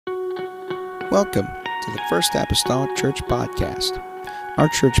Welcome to the First Apostolic Church Podcast. Our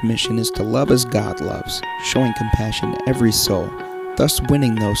church mission is to love as God loves, showing compassion to every soul, thus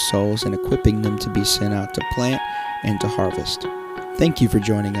winning those souls and equipping them to be sent out to plant and to harvest. Thank you for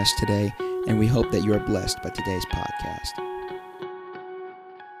joining us today, and we hope that you are blessed by today's podcast.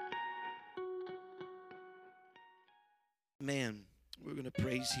 Man, we're going to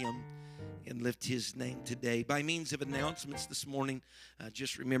praise Him and lift His name today. By means of announcements this morning,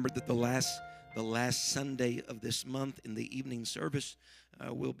 just remember that the last Sunday of this month in the evening service,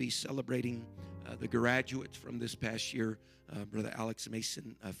 we'll be celebrating the graduates from this past year, Brother Alex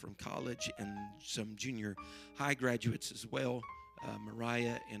Mason from college, and some junior high graduates as well,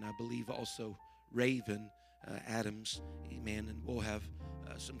 Mariah, and I believe also Raven Adams. Amen. And we'll have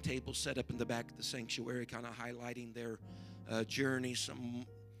some tables set up in the back of the sanctuary, kind of highlighting their journey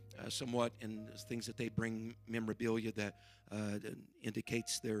somewhat, and things that they bring, memorabilia that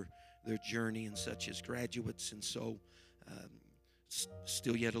indicates their journey and such as graduates. And so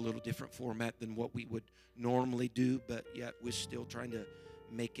still yet a little different format than what we would normally do, but yet we're still trying to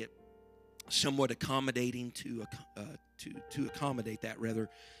make it somewhat accommodating to accommodate that rather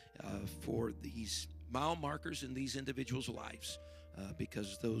for these mile markers in these individuals' lives,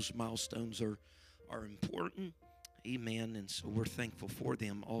 because those milestones are important. Amen. And so we're thankful for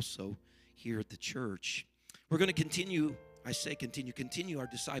them also here at the church. We're going to continue our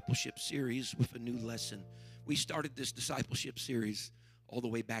discipleship series with a new lesson. We started this discipleship series all the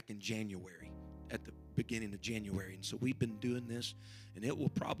way back in January, at the beginning of January. And so we've been doing this, and it will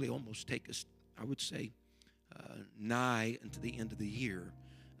probably almost take us, I would say, nigh into the end of the year.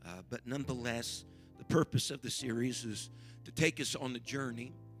 But nonetheless, the purpose of the series is to take us on the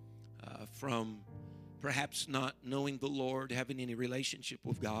journey from perhaps not knowing the Lord, having any relationship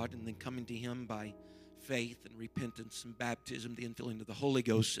with God, and then coming to Him by faith and repentance and baptism, the infilling of the Holy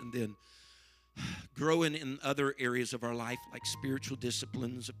Ghost, and then growing in other areas of our life like spiritual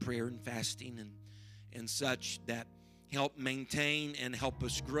disciplines of prayer and fasting and such that help maintain and help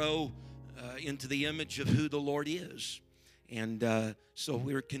us grow into the image of who the Lord is. And so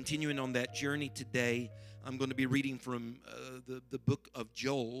we're continuing on that journey today. I'm going to be reading from the book of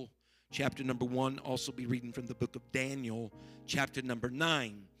Joel, chapter number 1. Also be reading from the book of Daniel, chapter number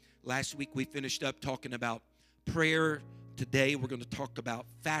 9. Last week we finished up talking about prayer. Today we're going to talk about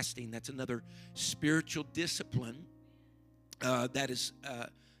fasting. That's another spiritual discipline that is,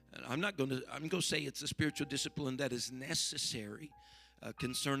 I'm going to say it's a spiritual discipline that is necessary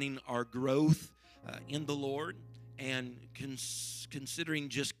concerning our growth in the Lord, and considering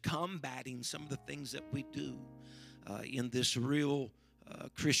just combating some of the things that we do in this real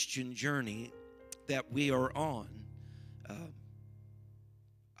Christian journey that we are on.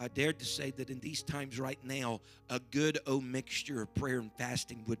 I dared to say that in these times right now, a good old mixture of prayer and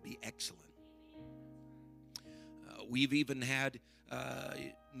fasting would be excellent. We've even had our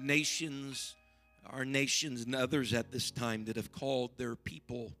nations and others at this time that have called their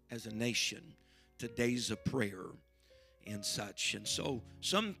people as a nation to days of prayer and such. And so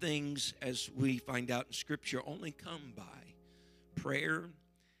some things, as we find out in Scripture, only come by prayer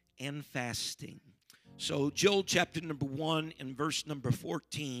and fasting. So Joel chapter number 1 and verse number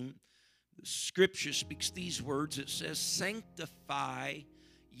 14, the Scripture speaks these words. It says, "Sanctify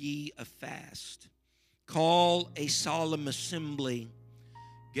ye a fast, call a solemn assembly,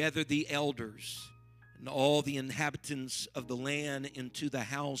 gather the elders and all the inhabitants of the land into the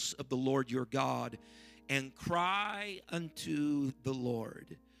house of the Lord your God, and cry unto the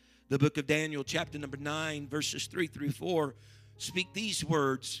Lord." The book of Daniel chapter number 9 verses 3 through 4 speak these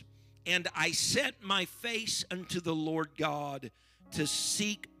words. "And I set my face unto the Lord God to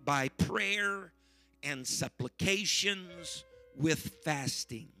seek by prayer and supplications with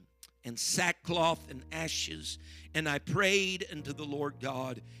fasting and sackcloth and ashes. And I prayed unto the Lord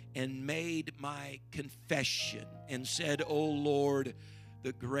God and made my confession and said, O Lord,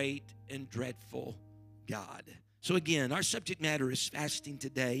 the great and dreadful God." So again, our subject matter is fasting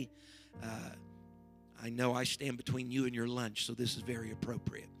today. I know I stand between you and your lunch, so this is very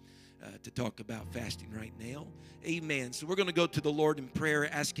appropriate to talk about fasting right now. Amen. So we're going to go to the Lord in prayer,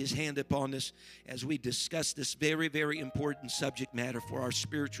 ask His hand upon us as we discuss this very, very important subject matter for our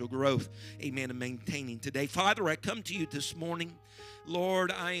spiritual growth. Amen. And maintaining today. Father, I come to you this morning.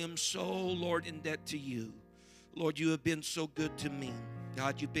 Lord, I am so, Lord, in debt to you. Lord, you have been so good to me.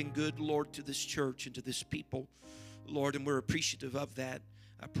 God, you've been good, Lord, to this church and to this people. Lord, and we're appreciative of that.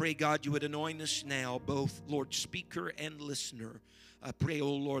 I pray, God, you would anoint us now, both, Lord, speaker and listener. I pray,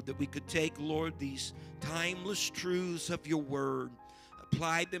 oh Lord, that we could take, Lord, these timeless truths of your word,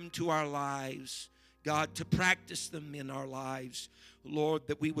 apply them to our lives, God, to practice them in our lives. Lord,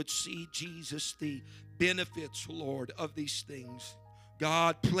 that we would see, Jesus, the benefits, Lord, of these things.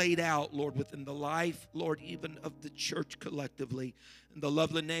 God, played out, Lord, within the life, Lord, even of the church collectively. In the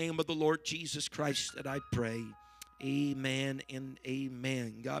lovely name of the Lord Jesus Christ that I pray. Amen and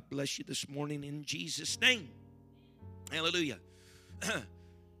amen. God bless you this morning in Jesus' name. Hallelujah.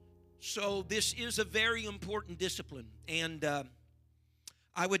 So this is a very important discipline. And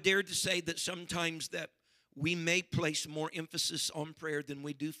I would dare to say that sometimes that we may place more emphasis on prayer than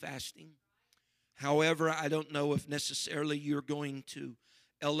we do fasting. However, I don't know if necessarily you're going to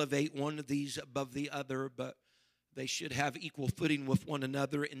elevate one of these above the other, but they should have equal footing with one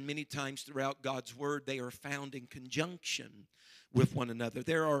another. And many times throughout God's Word, they are found in conjunction with one another.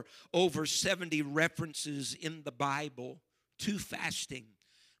 There are over 70 references in the Bible to fasting,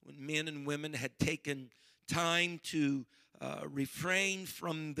 when men and women had taken time to refrain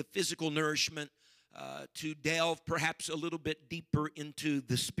from the physical nourishment, to delve perhaps a little bit deeper into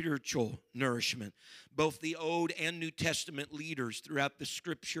the spiritual nourishment. Both the Old and New Testament leaders throughout the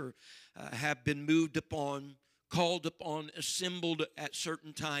Scripture have been moved upon, called upon, assembled at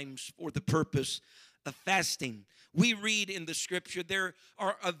certain times for the purpose of fasting. We read in the Scripture there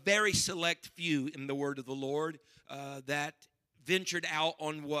are a very select few in the Word of the Lord that ventured out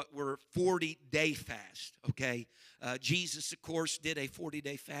on what were 40-day fast, okay? Jesus, of course, did a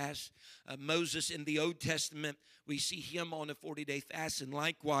 40-day fast. Moses in the Old Testament, we see him on a 40-day fast, and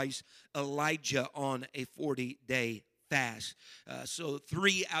likewise Elijah on a 40-day fast. So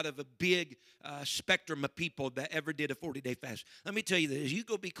 3 out of a big spectrum of people that ever did a 40-day fast. Let me tell you this, you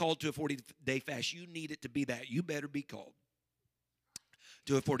go be called to a 40-day fast, you need it to be that. You better be called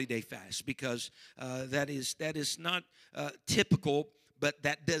to a 40-day fast, because that is not typical, but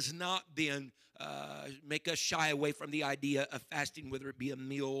that does not then make us shy away from the idea of fasting, whether it be a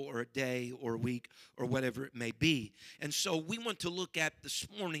meal or a day or a week or whatever it may be. And so we want to look at this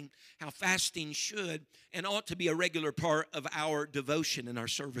morning how fasting should and ought to be a regular part of our devotion and our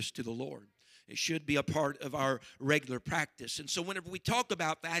service to the Lord. It should be a part of our regular practice. And so whenever we talk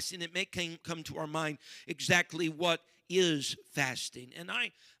about fasting, it may come to our mind exactly what is fasting. And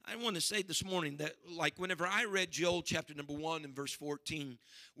I want to say this morning that, like, whenever I read Joel chapter number 1 and verse 14,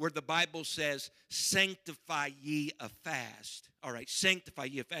 where the Bible says, sanctify ye a fast. All right, sanctify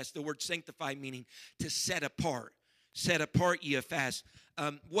ye a fast. The word sanctify meaning to set apart. Set apart ye a fast.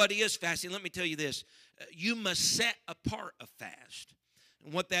 What is fasting? Let me tell you this. You must set apart a fast.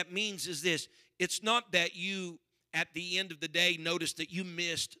 And what that means is this. It's not that you, at the end of the day, notice that you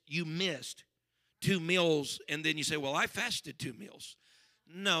missed 2 meals, and then you say, well, I fasted 2 meals.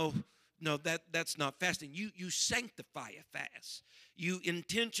 No, that's not fasting. You sanctify a fast. You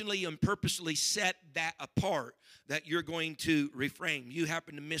intentionally and purposely set that apart, that you're going to refrain. You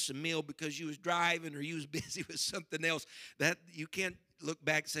happen to miss a meal because you was driving or you was busy with something else, that you can't look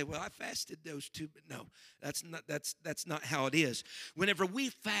back and say, well, I fasted those 2, but no, that's not how it is. Whenever we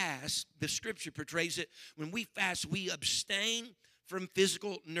fast, the Scripture portrays it, when we fast, we abstain from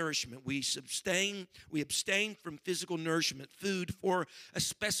physical nourishment. We abstain from physical nourishment, food, for a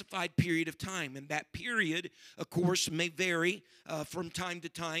specified period of time. And that period, of course, may vary from time to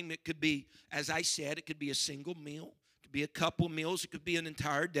time. It could be, as I said, it could be a single meal. Be a couple meals. It could be an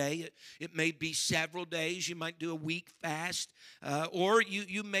entire day. It may be several days. You might do a week fast, or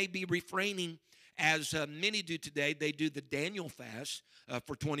you may be refraining, as many do today. They do the Daniel fast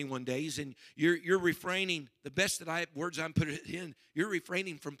for 21 days, and you're refraining. The best words I'm putting it in, you're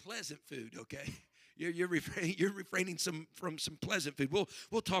refraining from pleasant food. Okay. You're refraining from some pleasant food.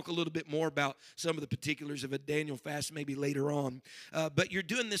 We'll talk a little bit more about some of the particulars of a Daniel fast maybe later on. But you're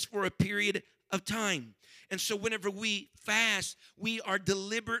doing this for a period of time. And so whenever we fast, we are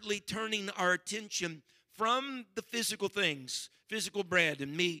deliberately turning our attention from the physical things, physical bread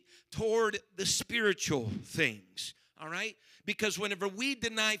and meat, toward the spiritual things. All right? Because whenever we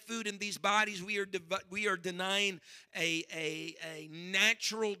deny food in these bodies, we are denying a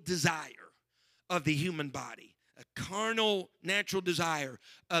natural desire of the human body, a carnal, natural desire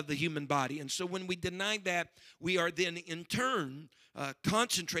of the human body. And so when we deny that, we are then in turn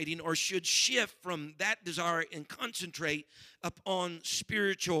concentrating, or should shift from that desire and concentrate upon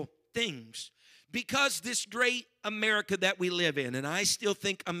spiritual things. Because this great America that we live in, and I still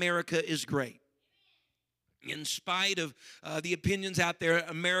think America is great. In spite of the opinions out there,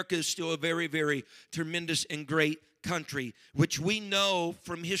 America is still a very, very tremendous and great country, which we know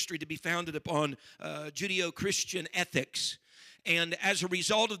from history to be founded upon Judeo-Christian ethics. And as a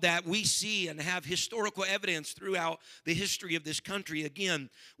result of that, we see and have historical evidence throughout the history of this country,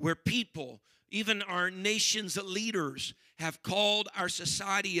 again, where people, even our nation's leaders, have called our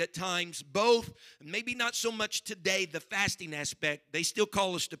society at times, both, maybe not so much today, the fasting aspect. They still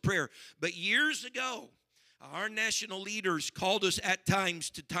call us to prayer. But years ago, our national leaders called us at times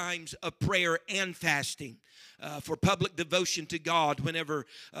to times of prayer and fasting for public devotion to God whenever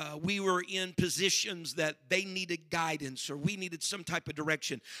we were in positions that they needed guidance or we needed some type of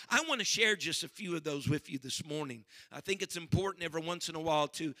direction. I want to share just a few of those with you this morning. I think it's important every once in a while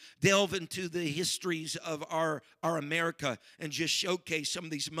to delve into the histories of our America and just showcase some of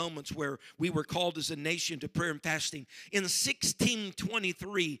these moments where we were called as a nation to prayer and fasting. In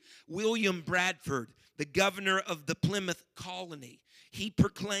 1623, William Bradford, the governor of the Plymouth colony, he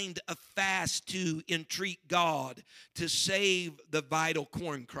proclaimed a fast to entreat God to save the vital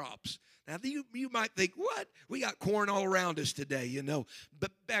corn crops. Now, you might think, what? We got corn all around us today, you know.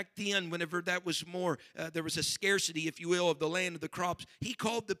 But back then, whenever that was more, there was a scarcity, if you will, of the land of the crops, he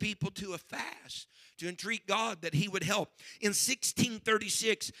called the people to a fast to entreat God that he would help. In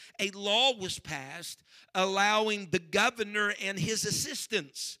 1636, a law was passed allowing the governor and his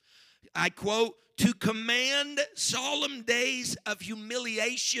assistants, I quote, to command solemn days of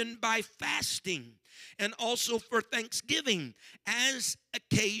humiliation by fasting, and also for thanksgiving, as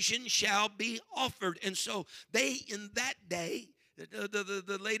occasion shall be offered. And so they, in that day,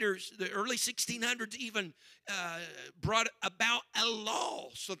 the early 1600s even brought about a law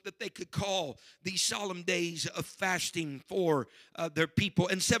so that they could call these solemn days of fasting for their people.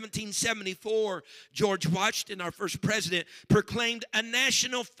 In 1774, George Washington, our first president, proclaimed a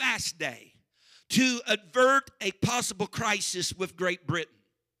national fast day to avert a possible crisis with Great Britain.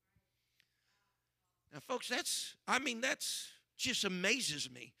 Now, folks, that's just amazes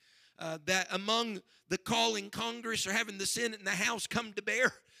me that among the calling Congress or having the Senate and the House come to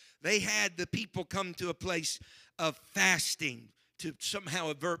bear, they had the people come to a place of fasting to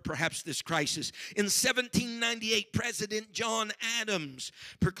somehow avert perhaps this crisis. In 1798, President John Adams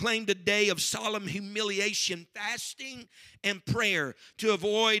proclaimed a day of solemn humiliation, fasting, and prayer to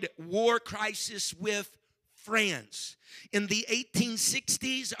avoid war crisis with France. In the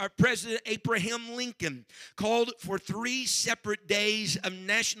 1860s, our President Abraham Lincoln called for 3 separate days of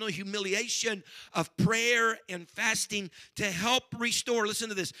national humiliation, of prayer and fasting to help restore, listen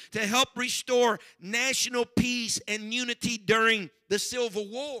to this, to help restore national peace and unity during the Civil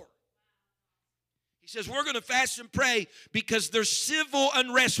War. He says, we're going to fast and pray because there's civil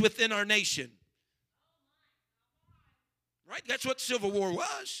unrest within our nation. Right? That's what Civil War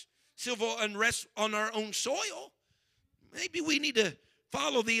was. Civil unrest on our own soil. Maybe we need to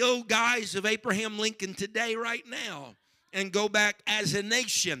follow the old guys of Abraham Lincoln today, right now, and go back as a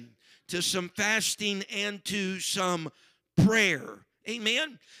nation to some fasting and to some prayer.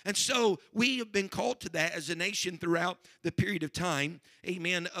 Amen. And so we have been called to that as a nation throughout the period of time,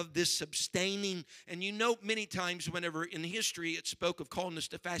 amen, of this abstaining. And you know, many times whenever in history it spoke of calling us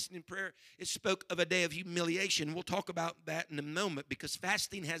to fasting and prayer, it spoke of a day of humiliation. We'll talk about that in a moment, because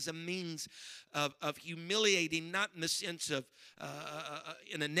fasting has a means of humiliating, not in the sense of,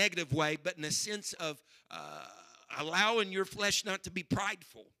 in a negative way, but in a sense of allowing your flesh not to be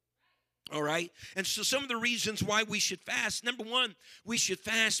prideful. All right? And so some of the reasons why we should fast. Number one, we should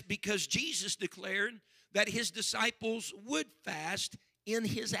fast because Jesus declared that his disciples would fast in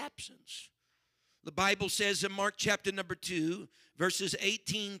his absence. The Bible says in Mark chapter number 2, verses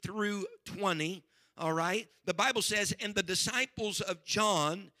 18 through 20, all right? The Bible says, and the disciples of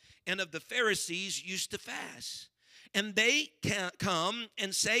John and of the Pharisees used to fast. And they come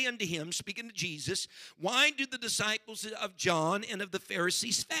and say unto him, speaking to Jesus, why do the disciples of John and of the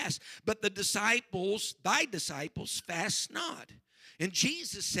Pharisees fast? But the disciples, thy disciples, fast not. And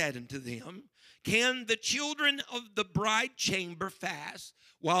Jesus said unto them, can the children of the bride chamber fast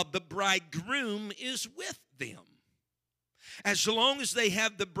while the bridegroom is with them? As long as they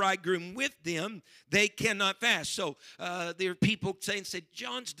have the bridegroom with them, they cannot fast. So there are people saying,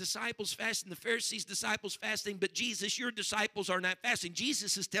 John's disciples fasting, the Pharisees' disciples fasting, but Jesus, your disciples are not fasting.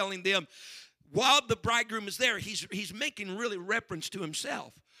 Jesus is telling them, while the bridegroom is there, he's making really reference to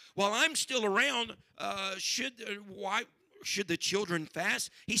himself. While I'm still around, should the children fast?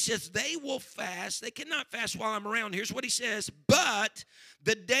 He says they will fast. They cannot fast while I'm around. Here's what he says, but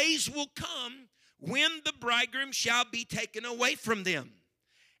the days will come when the bridegroom shall be taken away from them.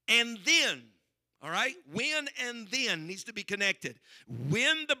 And then, all right, when and then needs to be connected.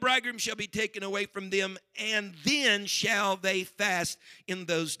 When the bridegroom shall be taken away from them, and then shall they fast in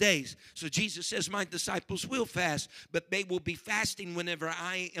those days. So Jesus says, my disciples will fast, but they will be fasting whenever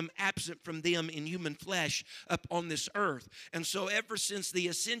I am absent from them in human flesh up on this earth. And so ever since the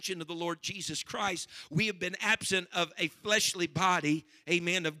ascension of the Lord Jesus Christ, we have been absent of a fleshly body,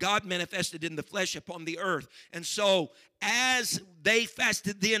 amen, of God manifested in the flesh upon the earth. And so as they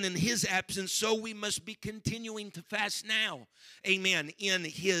fasted then in his absence, so we must be continuing to fast now. Amen. In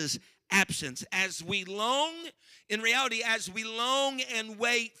his absence. As we long, in reality, as we long and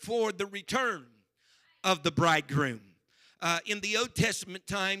wait for the return of the bridegroom. In the Old Testament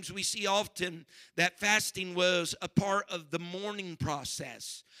times, we see often that fasting was a part of the mourning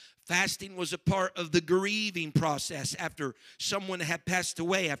process. Fasting was a part of the grieving process after someone had passed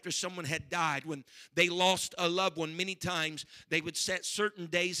away, after someone had died. When they lost a loved one, many times they would set certain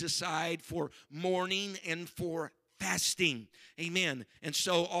days aside for mourning and for fasting. Amen. And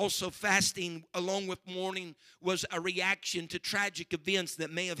so also fasting along with mourning was a reaction to tragic events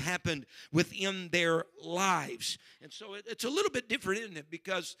that may have happened within their lives. And so it's a little bit different, isn't it?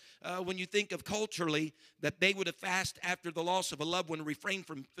 Because when you think of culturally that they would have fasted after the loss of a loved one, refrained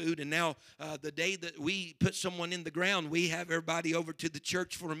from food, and now the day that we put someone in the ground, we have everybody over to the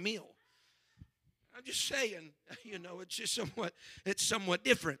church for a meal. I'm just saying, it's somewhat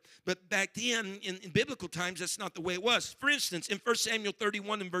different. But back then, in biblical times, that's not the way it was. For instance, in 1 Samuel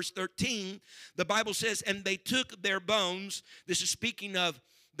 31 and verse 13, the Bible says, and they took their bones. This is speaking of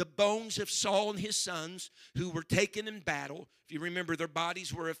the bones of Saul and his sons who were taken in battle. If you remember, their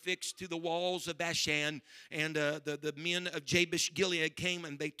bodies were affixed to the walls of Bashan, and the men of Jabesh Gilead came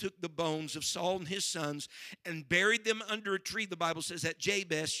and they took the bones of Saul and his sons and buried them under a tree, the Bible says, at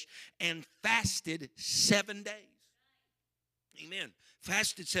Jabesh, and fasted 7 days. Amen.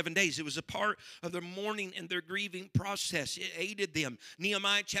 Fasted 7 days. It was a part of their mourning and their grieving process. It aided them.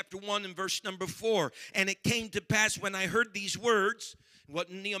 Nehemiah chapter 1 and verse number 4. And it came to pass when I heard these words, what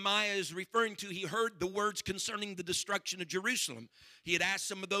Nehemiah is referring to, he heard the words concerning the destruction of Jerusalem. He had asked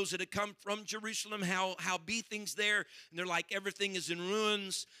some of those that had come from Jerusalem, how be things there? And they're like, everything is in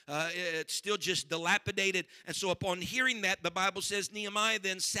ruins. It's still just dilapidated. And so upon hearing that, the Bible says Nehemiah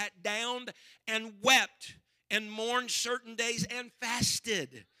then sat down and wept and mourned certain days and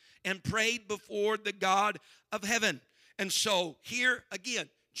fasted and prayed before the God of heaven. And so here again,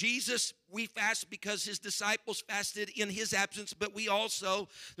 Jesus, we fast because his disciples fasted in his absence, but we also,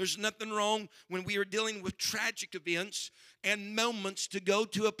 there's nothing wrong when we are dealing with tragic events and moments to go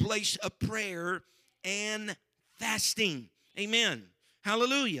to a place of prayer and fasting. Amen.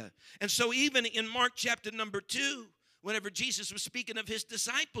 Hallelujah. And so even in Mark chapter number 2, whenever Jesus was speaking of his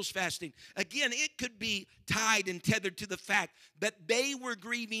disciples fasting, again, it could be tied and tethered to the fact that they were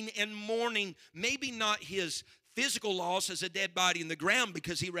grieving and mourning, maybe not his physical loss as a dead body in the ground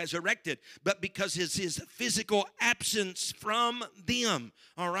because he resurrected, but because his physical absence from them,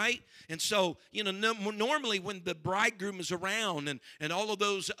 all right? And so, normally when the bridegroom is around and all of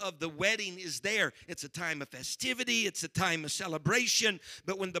those of the wedding is there, it's a time of festivity, it's a time of celebration,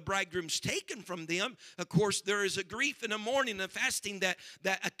 but when the bridegroom's taken from them, of course, there is a grief and a mourning and a fasting that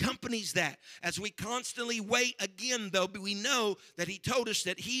accompanies that. As we constantly wait again, though, we know that he told us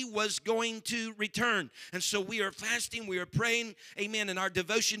that he was going to return. And so we are fasting, we are praying, amen, in our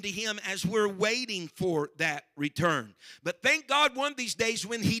devotion to him as we're waiting for that return. But thank God one of these days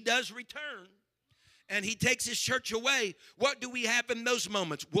when he does return and he takes his church away, what do we have in those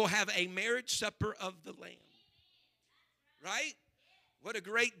moments? We'll have a marriage supper of the Lamb. Right? What a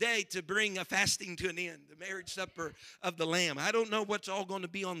great day to bring a fasting to an end, the marriage supper of the Lamb. I don't know what's all going to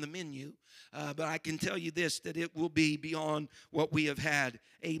be on the menu, but I can tell you this, that it will be beyond what we have had,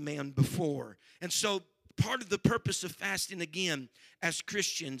 amen, before. And so part of the purpose of fasting, again, as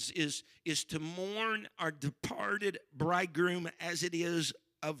Christians is to mourn our departed bridegroom as it is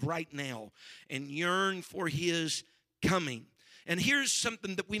of right now and yearn for his coming. And here's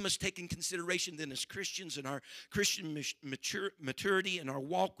something that we must take in consideration then as Christians in our Christian maturity and our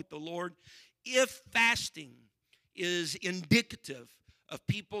walk with the Lord. If fasting is indicative of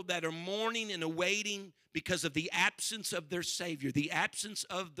people that are mourning and awaiting because of the absence of their Savior, the absence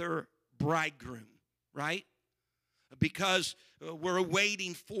of their bridegroom, right? Because we're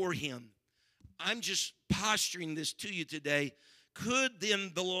awaiting for him. I'm just posturing this to you today. Could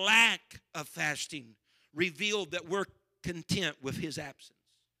then the lack of fasting reveal that we're content with his absence?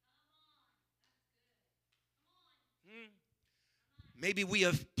 Maybe we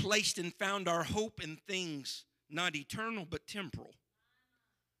have placed and found our hope in things not eternal but temporal.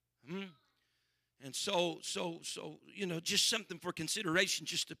 And so, just something for consideration,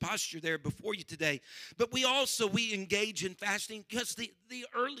 just to posture there before you today. But we engage in fasting because the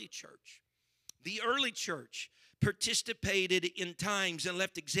early church participated in times and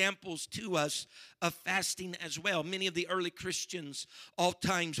left examples to us of fasting as well. Many of the early Christians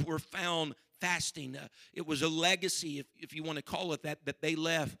oftentimes were found fasting. It was a legacy, if you want to call it that they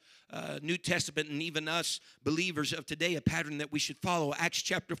left. New Testament and even us believers of today, a pattern that we should follow. Acts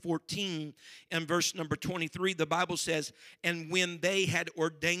chapter 14 and verse number 23, the Bible says, and when they had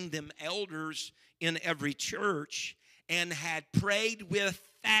ordained them elders in every church and had prayed with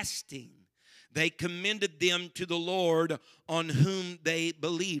fasting, they commended them to the Lord on whom they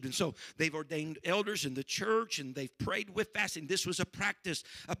believed. And so they've ordained elders in the church and they've prayed with fasting. This was a practice,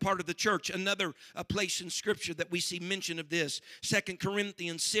 a part of the church. Another place in Scripture that we see mention of this, 2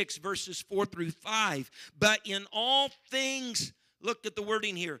 Corinthians 6, verses 4 through 5. But in all things, look at the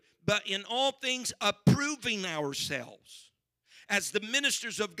wording here, but in all things approving ourselves as the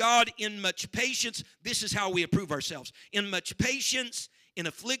ministers of God in much patience. This is how we approve ourselves. In much patience, in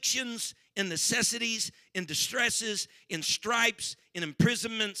afflictions, in necessities, in distresses, in stripes, in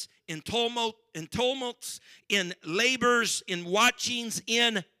imprisonments, in tumults, in labors, in watchings,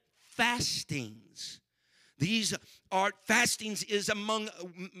 in fastings. These are fastings is among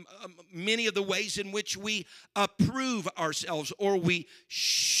many of the ways in which we approve ourselves or we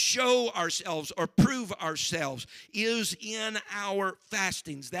show ourselves or prove ourselves is in our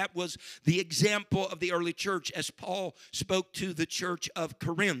fastings. That was the example of the early church as Paul spoke to the church of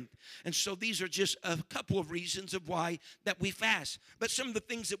Corinth. And so these are just a couple of reasons of why that we fast. But some of the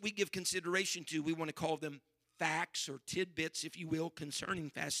things that we give consideration to, we want to call them facts or tidbits, if you will,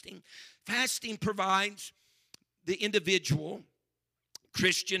 concerning fasting. Fasting provides the individual,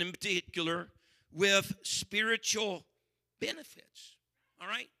 Christian in particular, with spiritual benefits. All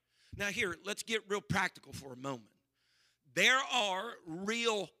right? Now here, let's get real practical for a moment. There are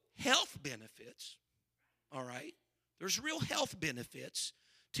real health benefits. All right? There's real health benefits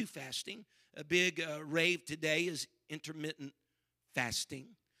to fasting. A big rave today is intermittent fasting.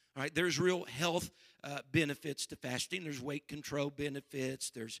 All right, there's real health benefits to fasting. There's weight control benefits.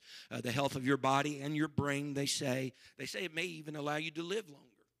 There's the health of your body and your brain, they say. They say it may even allow you to live longer.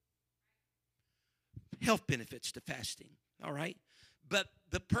 Health benefits to fasting, all right? But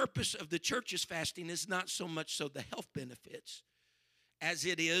the purpose of the church's fasting is not so much so the health benefits as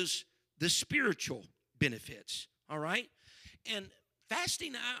it is the spiritual benefits, all right? And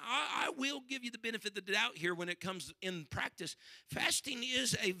fasting, I will give you the benefit of the doubt here when it comes in practice. Fasting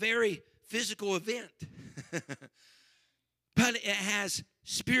is a very physical event, but it has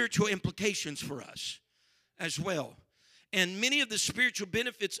spiritual implications for us as well. And many of the spiritual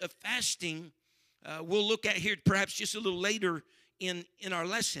benefits of fasting we'll look at here perhaps just a little later in our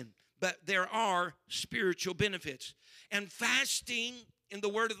lesson. But there are spiritual benefits. And fasting in the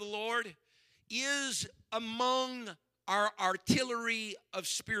word of the Lord is among our artillery of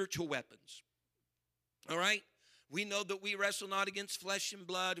spiritual weapons. All right? We know that we wrestle not against flesh and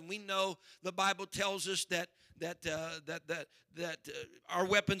blood, and we know the Bible tells us that our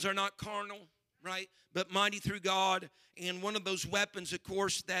weapons are not carnal, right? But mighty through God. And one of those weapons, of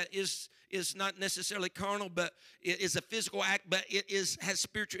course, that is not necessarily carnal, but it is a physical act, but it has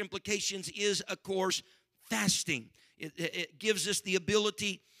spiritual implications, is, of course, fasting. It gives us the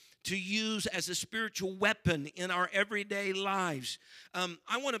ability to use as a spiritual weapon in our everyday lives.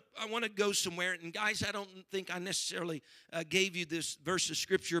 I want to go somewhere, and guys, I don't think I necessarily gave you this verse of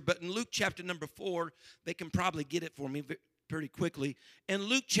scripture, but in Luke chapter number 4, they can probably get it for me pretty quickly. In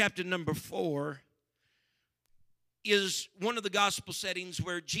Luke chapter number 4 is one of the gospel settings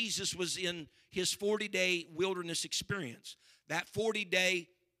where Jesus was in his 40-day wilderness experience, that 40-day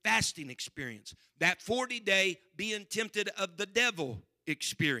fasting experience, that 40-day being tempted of the devil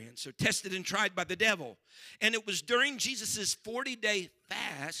experience, or tested and tried by the devil. And it was during Jesus' 40-day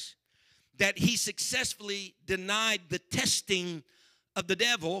fast that he successfully denied the testing of the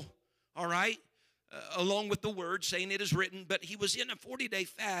devil, all right, along with the word, saying it is written. But he was in a 40-day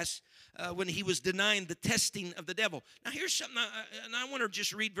fast when he was denying the testing of the devil. Now here's something, and I want to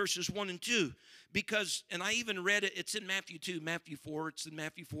just read verses 1 and 2, because, and I even read it, it's in Matthew 2, Matthew 4, it's in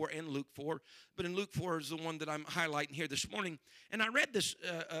Matthew 4 and Luke 4, but in Luke 4 is the one that I'm highlighting here this morning. And I read this,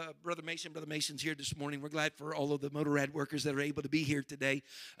 Brother Mason's here this morning. We're glad for all of the Motorrad workers that are able to be here today.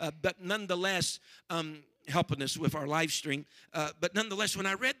 But nonetheless, helping us with our live stream. But nonetheless, when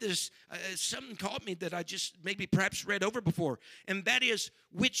I read this, something caught me that I just maybe perhaps read over before. And that is,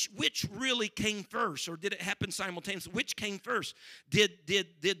 which really came first? Or did it happen simultaneously? Which came first? Did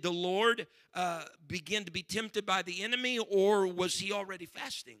the Lord begin to be tempted by the enemy, or was he already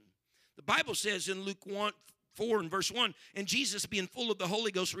fasting? The Bible says in Luke 4 and verse 1, and Jesus, being full of the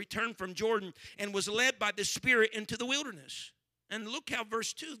Holy Ghost, returned from Jordan and was led by the Spirit into the wilderness. And look how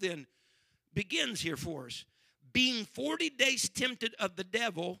verse 2 then begins here for us. Being 40 days tempted of the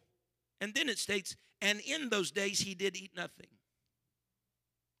devil, and then it states, and in those days he did eat nothing.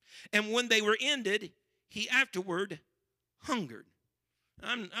 And when they were ended, he afterward hungered.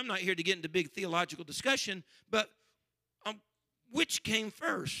 I'm not here to get into big theological discussion, but which came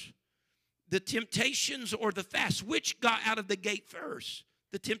first? The temptations or the fast? Which got out of the gate first?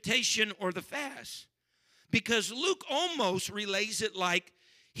 The temptation or the fast? Because Luke almost relays it like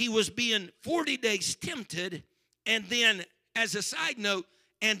he was being 40 days tempted, and then as a side note,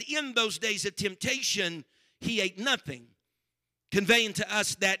 and in those days of temptation, he ate nothing, conveying to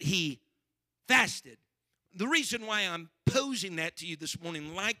us that he fasted. The reason why I'm posing that to you this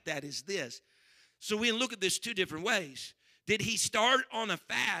morning like that is this. So we can look at this two different ways. Did he start on a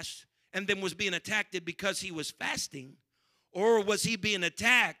fast and then was being attacked because he was fasting? Or was he being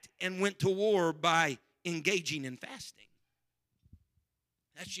attacked and went to war by engaging in fasting?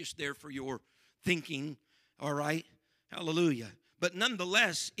 That's just there for your thinking, all right? Hallelujah. But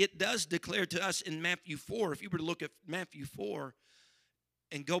nonetheless, it does declare to us in Matthew 4, if you were to look at Matthew 4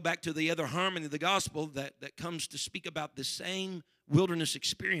 and go back to the other harmony of the gospel that comes to speak about the same wilderness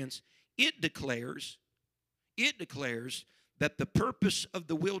experience, it declares that the purpose of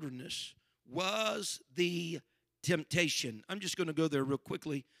the wilderness was the temptation. I'm just going to go there real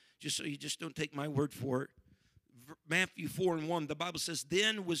quickly, just so you just don't take my word for it. Matthew 4:1, the Bible says,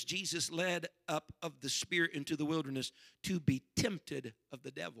 then was Jesus led up of the Spirit into the wilderness to be tempted of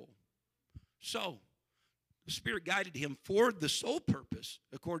the devil. So, the Spirit guided him for the sole purpose,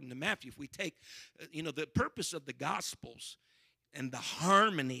 according to Matthew. If we take, the purpose of the Gospels and the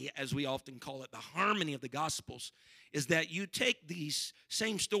harmony, as we often call it, the harmony of the Gospels, is that you take these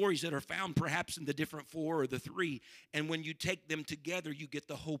same stories that are found perhaps in the different 4 or the 3, and when you take them together, you get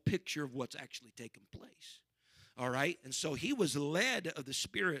the whole picture of what's actually taken place. All right? And so he was led of the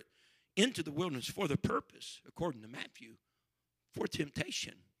Spirit into the wilderness for the purpose, according to Matthew, for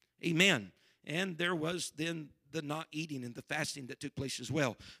temptation. Amen. And there was then the not eating and the fasting that took place as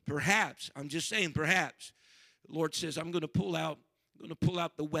well. Perhaps, I'm just saying perhaps, the Lord says, I'm going to pull out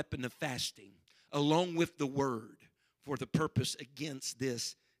the weapon of fasting along with the word for the purpose against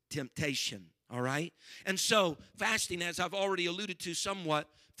this temptation. All right? And so fasting, as I've already alluded to somewhat,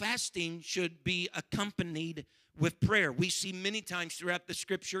 fasting should be accompanied with prayer. We see many times throughout the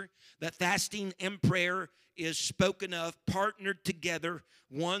Scripture that fasting and prayer is spoken of, partnered together,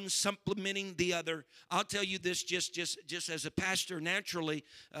 one supplementing the other. I'll tell you this just as a pastor naturally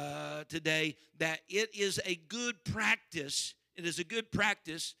today, that it is a good practice. It is a good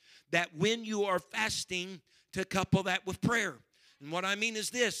practice that when you are fasting to couple that with prayer. And what I mean is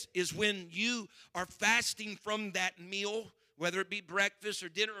this, is when you are fasting from that meal, whether it be breakfast or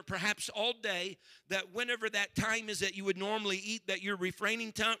dinner or perhaps all day, that whenever that time is that you would normally eat that you're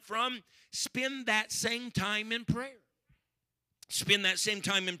refraining from, spend that same time in prayer. Spend that same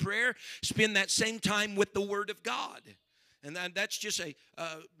time in prayer. Spend that same time with the Word of God. And that's just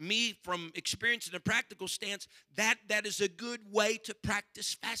me from experience in a practical stance, that is a good way to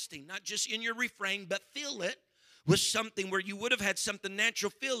practice fasting. Not just in your refrain, but fill it with something where you would have had something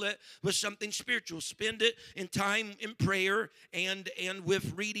natural, fill it with something spiritual. Spend it in time in prayer and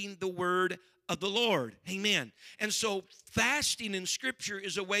with reading the Word of the Lord. Amen. And so fasting in Scripture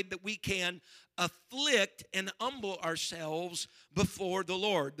is a way that we can afflict and humble ourselves before the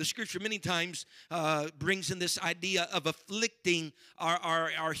Lord. The Scripture many times brings in this idea of afflicting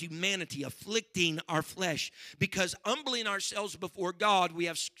our humanity, afflicting our flesh. Because humbling ourselves before God, we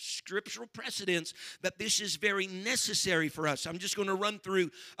have scriptural precedents that this is very necessary for us. I'm just going to run through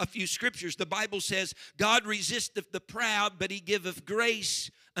a few scriptures. The Bible says, God resisteth the proud, but he giveth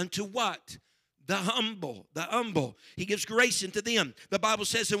grace unto what? The humble, He gives grace unto them. The Bible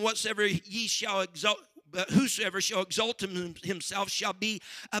says, and whatsoever ye shall exalt, whosoever shall exalt himself shall be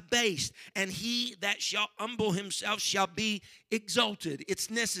abased, and he that shall humble himself shall be exalted. It's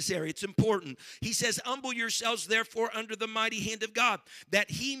necessary. It's important. He says, humble yourselves therefore under the mighty hand of God,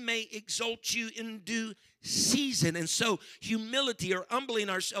 that he may exalt you in due season. And so humility, or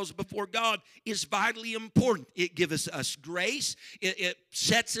humbling ourselves before God, is vitally important. It gives us grace. It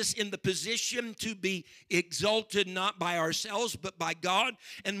sets us in the position to be exalted not by ourselves but by God.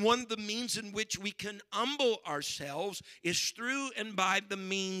 And one of the means in which we can humble ourselves is through and by the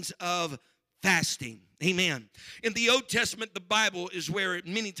means of fasting. Amen. In the Old Testament, the Bible is where it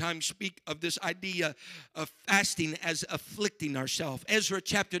many times speak of this idea of fasting as afflicting ourselves. Ezra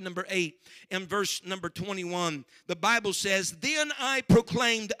chapter number 8 and verse number 21, the Bible says, then I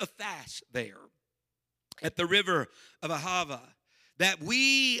proclaimed a fast there at the river of Ahava, that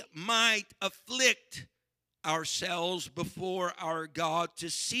we might afflict ourselves before our God, to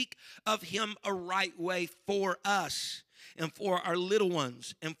seek of him a right way for us and for our little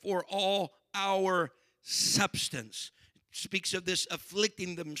ones and for all our substance. speaks of this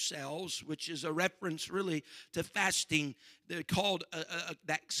afflicting themselves, which is a reference really to fasting. They're called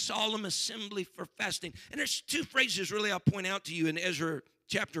that solemn assembly for fasting. And there's two phrases really I'll point out to you in Ezra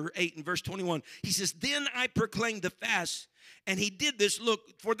chapter 8 and verse 21. He says, then I proclaimed the fast, and he did this, look,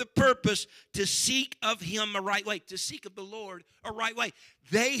 for the purpose to seek of him a right way, to seek of the Lord a right way.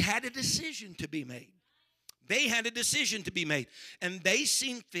 They had a decision to be made. They had a decision to be made, and they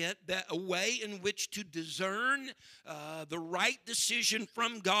seen fit that a way in which to discern the right decision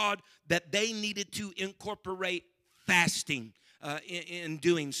from God, that they needed to incorporate fasting in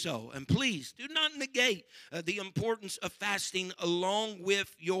doing so. And please do not negate the importance of fasting along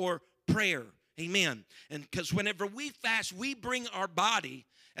with your prayer. Amen. And because whenever we fast, we bring our body,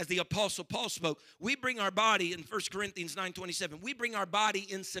 as the Apostle Paul spoke, we bring our body in 1 Corinthians 9:27, we bring our body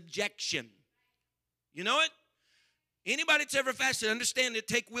in subjection. You know it? Anybody that's ever fasted, understand it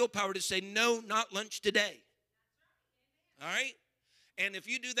take willpower to say, no, not lunch today. All right? And if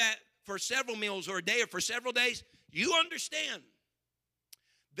you do that for several meals or a day or for several days, you understand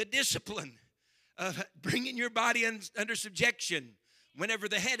the discipline of bringing your body under subjection whenever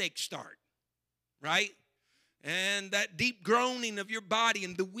the headaches start, right? And that deep groaning of your body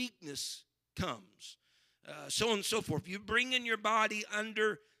and the weakness comes, so on and so forth. You bring in your body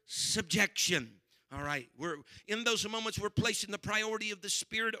under subjection. All right, we're in those moments, we're placing the priority of the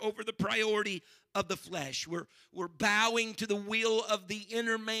Spirit over the priority of the flesh. We're bowing to the will of the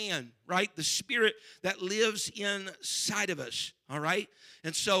inner man, right? The Spirit that lives inside of us, all right?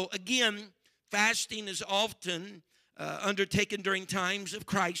 And so, again, fasting is often undertaken during times of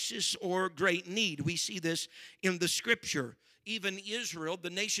crisis or great need. We see this in the Scripture. Even Israel, the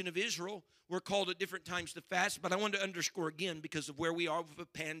nation of Israel, we're called at different times to fast, but I want to underscore again, because of where we are with a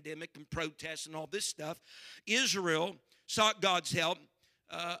pandemic and protests and all this stuff, Israel sought God's help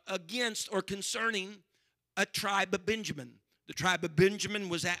against or concerning a tribe of Benjamin. The tribe of Benjamin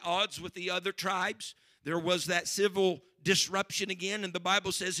was at odds with the other tribes. There was that civil disruption again, and the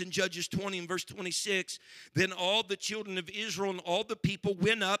Bible says in Judges 20 and verse 26, then all the children of Israel and all the people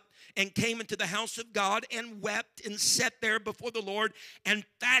went up and came into the house of God and wept and sat there before the Lord and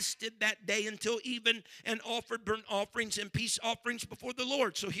fasted that day until even, and offered burnt offerings and peace offerings before the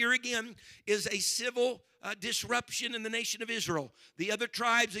Lord. So here again is a civil disruption in the nation of Israel. The other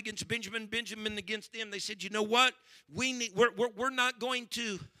tribes against Benjamin, Benjamin against them. They said, you know what? We're not going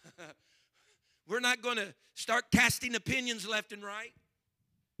to we're not going to start casting opinions left and right.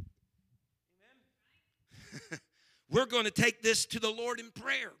 Amen. We're going to take this to the Lord in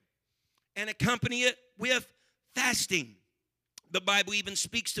prayer and accompany it with fasting. The Bible even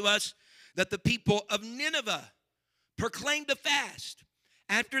speaks to us that the people of Nineveh proclaimed a fast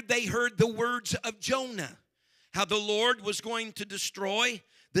after they heard the words of Jonah, how the Lord was going to destroy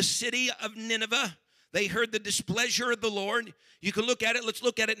the city of Nineveh. They heard the displeasure of the Lord. You can look at it. Let's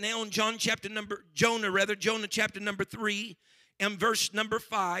look at it now in Jonah chapter number 3 and verse number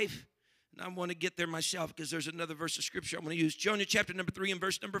 5. And I want to get there myself because there's another verse of Scripture I'm going to use. Jonah chapter number 3 and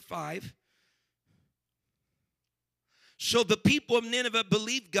verse number 5. So the people of Nineveh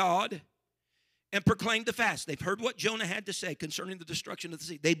believed God and proclaimed the fast. They've heard what Jonah had to say concerning the destruction of the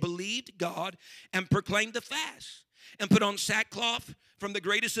city. They believed God and proclaimed the fast and put on sackcloth from the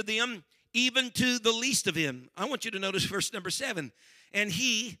greatest of them even to the least of him. I want you to notice verse number 7. And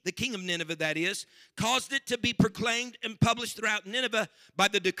he, the king of Nineveh that is, caused it to be proclaimed and published throughout Nineveh by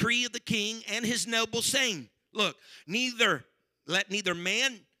the decree of the king and his nobles, saying, look, let neither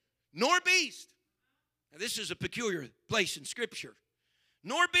man nor beast. Now this is a peculiar place in Scripture.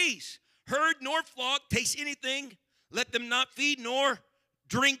 Nor beast, herd nor flock, taste anything. Let them not feed nor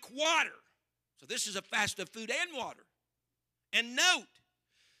drink water. So this is a fast of food and water. And note,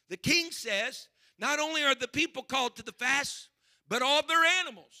 the king says, not only are the people called to the fast, but all their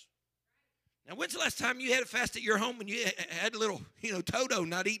animals. Now, when's the last time you had a fast at your home and you had a little, Toto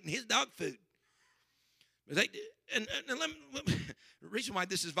not eating his dog food? The reason why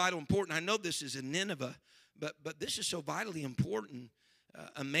this is vital important, I know this is in Nineveh, but this is so vitally important,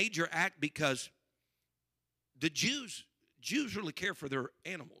 a major act, because the Jews really care for their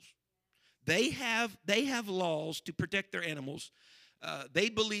animals. They have laws to protect their animals. They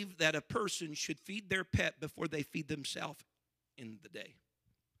believe that a person should feed their pet before they feed themselves in the day.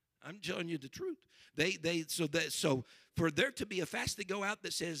 I'm telling you the truth. So for there to be a fast to go out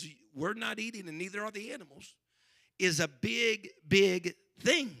that says we're not eating and neither are the animals is a big, big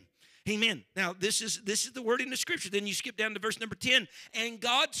thing. Amen. Now this is the word in the Scripture. Then you skip down to verse number 10. And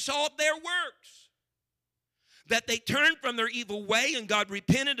God saw their works, that they turned from their evil way, and God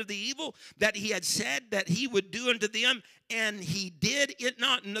repented of the evil that he had said that he would do unto them, and he did it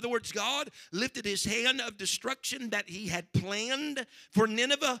not. In other words, God lifted his hand of destruction that he had planned for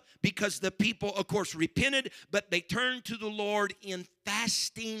Nineveh, because the people, of course, repented, but they turned to the Lord in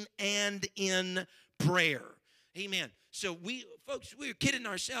fasting and in prayer. Amen. So we're kidding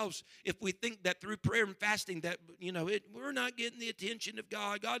ourselves if we think that through prayer and fasting that, we're not getting the attention of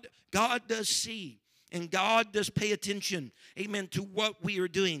God. God does see. And God does pay attention, amen, to what we are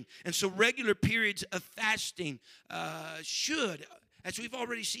doing. And so regular periods of fasting should, as we've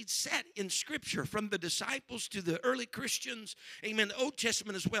already seen, set in Scripture from the disciples to the early Christians, amen, the Old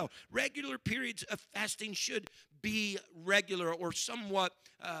Testament as well. Regular periods of fasting should be regular or somewhat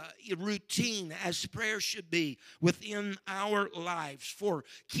routine, as prayer should be within our lives, for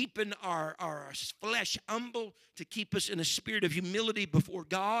keeping our flesh humble, to keep us in a spirit of humility before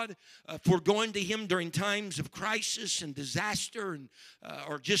God, for going to him during times of crisis and disaster, and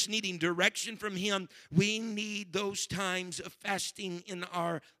or just needing direction from him. We need those times of fasting in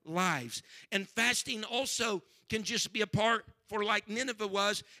our lives. And fasting also can just be a part, for like Nineveh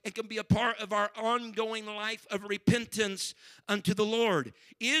was, it can be a part of our ongoing life of repentance unto the Lord.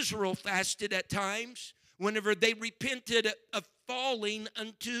 Israel fasted at times whenever they repented of falling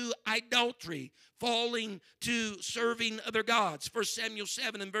unto idolatry, falling to serving other gods. 1 Samuel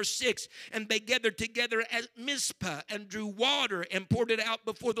 7 and verse 6, and they gathered together at Mizpah and drew water and poured it out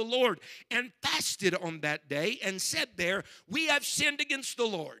before the Lord and fasted on that day and said there, we have sinned against the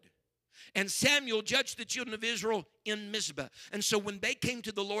Lord. And Samuel judged the children of Israel in Mizpah. And so when they came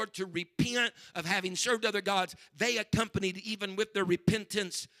to the Lord to repent of having served other gods, they accompanied even with their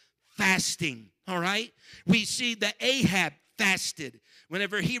repentance fasting. All right? We see that Ahab fasted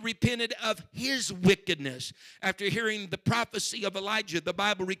whenever he repented of his wickedness. After hearing the prophecy of Elijah, the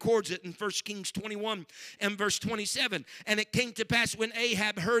Bible records it in 1 Kings 21 and verse 27. And it came to pass when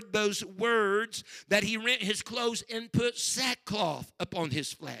Ahab heard those words that he rent his clothes and put sackcloth upon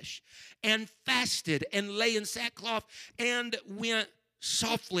his flesh and fasted and lay in sackcloth and went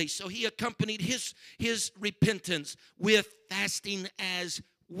softly. So he accompanied his repentance with fasting as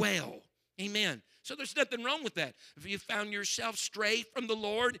well. Amen. So there's nothing wrong with that. If you found yourself stray from the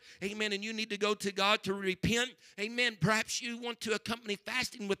Lord, amen, and you need to go to God to repent, amen, perhaps you want to accompany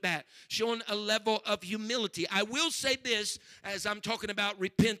fasting with that, showing a level of humility. I will say this, as I'm talking about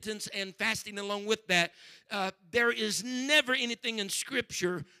repentance and fasting along with that, there is never anything in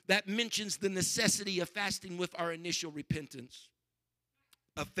Scripture that mentions the necessity of fasting with our initial repentance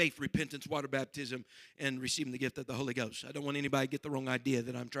of faith, repentance, water baptism, and receiving the gift of the Holy Ghost. I don't want anybody to get the wrong idea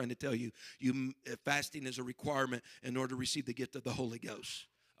that I'm trying to tell you. Fasting is a requirement in order to receive the gift of the Holy Ghost.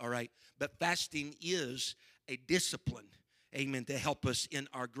 All right? But fasting is a discipline, amen, to help us in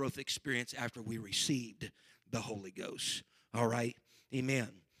our growth experience after we received the Holy Ghost. All right? Amen.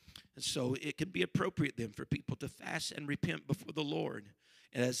 And so it can be appropriate then for people to fast and repent before the Lord.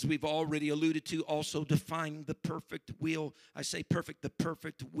 And as we've already alluded to, also define the perfect will. I say perfect, the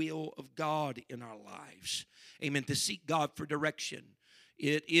perfect will of God in our lives. Amen. To seek God for direction.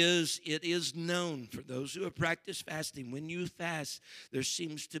 It is known for those who have practiced fasting. When you fast, there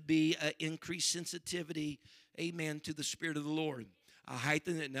seems to be an increased sensitivity, amen, to the Spirit of the Lord. I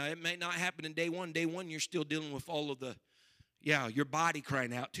heighten it. Now, it may not happen in day one. Day one, you're still dealing with all of your body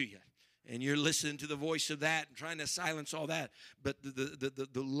crying out to you. And you're listening to the voice of that and trying to silence all that. But the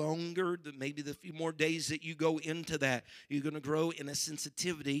longer, maybe the few more days that you go into that, you're going to grow in a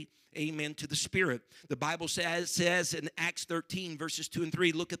sensitivity, amen, to the Spirit. The Bible says in Acts 13, verses 2 and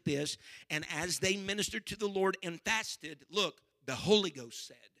 3, look at this. And as they ministered to the Lord and fasted, look, the Holy Ghost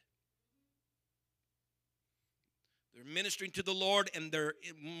said. They're ministering to the Lord, and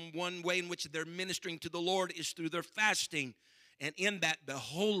one way in which they're ministering to the Lord is through their fasting. And in that, the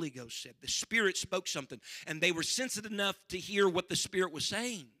Holy Ghost said, the Spirit spoke something. And they were sensitive enough to hear what the Spirit was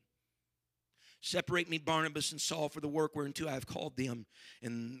saying. Separate me, Barnabas and Saul, for the work whereunto I have called them.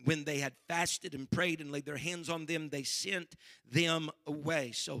 And when they had fasted and prayed and laid their hands on them, they sent them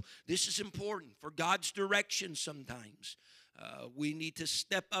away. So this is important for God's direction sometimes. We need to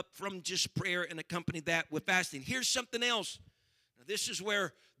step up from just prayer and accompany that with fasting. Here's something else. Now, this is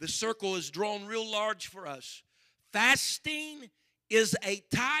where the circle is drawn real large for us. Fasting is a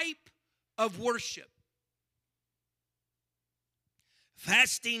type of worship.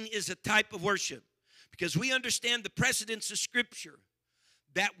 Fasting is a type of worship because we understand the precedents of Scripture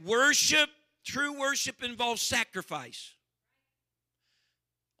that worship, true worship, involves sacrifice.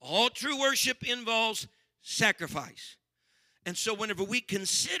 All true worship involves sacrifice. And so whenever we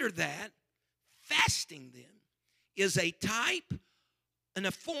consider that, fasting then is a type and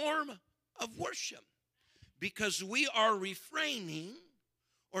a form of worship. because we are refraining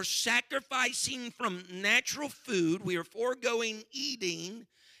or sacrificing from natural food. We are foregoing eating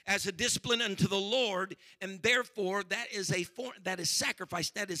as a discipline unto the Lord, and therefore that is sacrifice.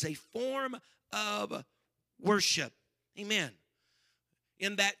 That is a form of worship. Amen.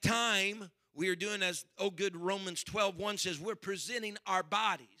 In that time, we are doing as good Romans 12:1 says, we're presenting our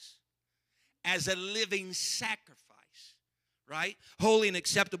bodies as a living sacrifice, right? Holy and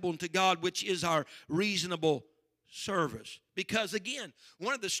acceptable unto God, which is our reasonable service. Because again,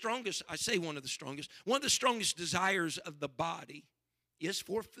 one of the strongest desires of the body is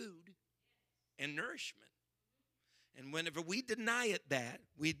for food and nourishment. And whenever we deny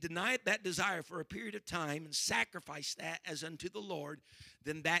that desire for a period of time and sacrifice that as unto the Lord,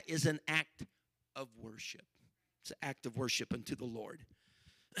 then that is an act of worship. It's an act of worship unto the Lord.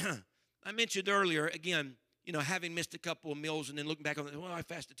 I mentioned earlier, again, having missed a couple of meals and then looking back on it, well, I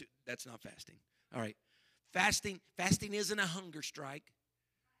fasted too. That's not fasting. All right. Fasting isn't a hunger strike.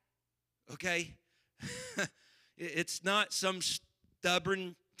 Okay? It's not some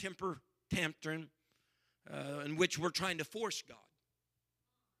stubborn temper tantrum in which we're trying to force God.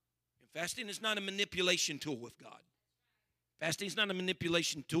 And fasting is not a manipulation tool with God. Fasting is not a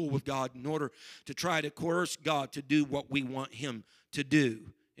manipulation tool with God in order to try to coerce God to do what we want him to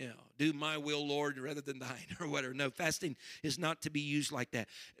do. Do my will, Lord, rather than thine, or whatever. No, fasting is not to be used like that.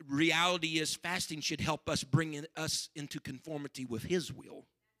 Reality is fasting should help us bring us into conformity with his will.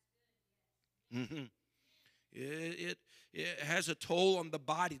 Mm-hmm. It has a toll on the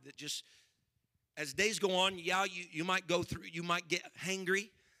body that just, as days go on, you might go through, you might get hangry,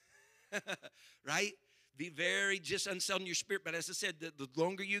 right? Be very just unsettled in your spirit. But as I said, the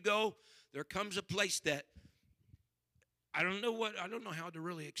longer you go, there comes a place that I don't know how to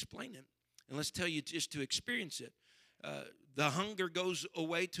really explain it. And let's tell you just to experience it. The hunger goes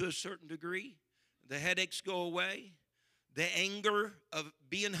away to a certain degree. The headaches go away. The anger of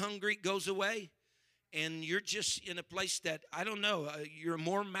being hungry goes away. And you're just in a place that, I don't know, you're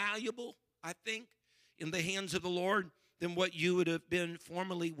more malleable, I think, in the hands of the Lord than what you would have been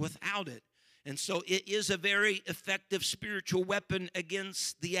formerly without it. And so it is a very effective spiritual weapon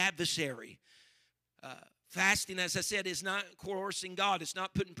against the adversary. Fasting, as I said, is not coercing God. It's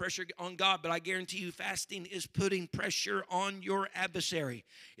not putting pressure on God, but I guarantee you fasting is putting pressure on your adversary.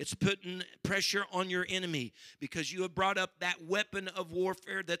 It's putting pressure on your enemy because you have brought up that weapon of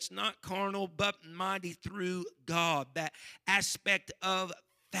warfare that's not carnal but mighty through God, that aspect of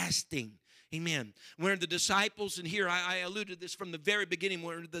fasting. Amen. When the disciples, and here I alluded to this from the very beginning,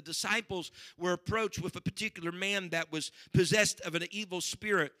 where the disciples were approached with a particular man that was possessed of an evil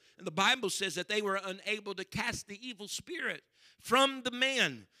spirit. And the Bible says that they were unable to cast the evil spirit from the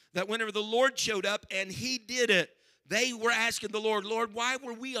man. That whenever the Lord showed up and he did it, they were asking the Lord, Lord, why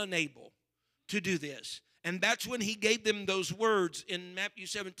were we unable to do this? And that's when he gave them those words in Matthew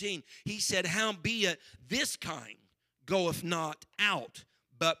 17. He said, howbeit this kind goeth not out,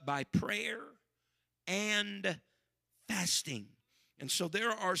 but by prayer and fasting. And so there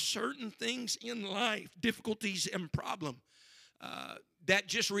are certain things in life, difficulties and problems, that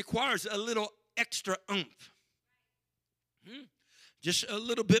just requires a little extra oomph. Just a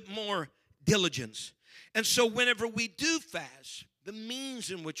little bit more diligence. And so whenever we do fast, the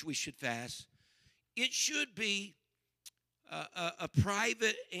means in which we should fast, it should be a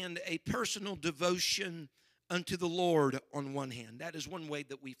private and a personal devotion unto the Lord on one hand. That is one way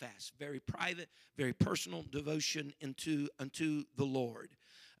that we fast. Very private, very personal devotion unto the Lord.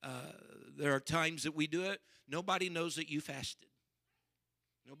 There are times that we do it. Nobody knows that you fasted.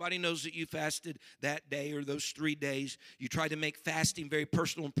 Nobody knows that you fasted that day or those 3 days. You try to make fasting very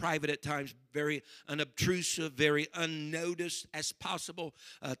personal and private at times, very unobtrusive, very unnoticed as possible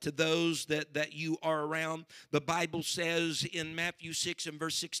to those that you are around. The Bible says in Matthew 6 and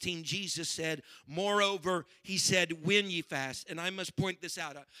verse 16, Jesus said, moreover, he said, when ye fast. And I must point this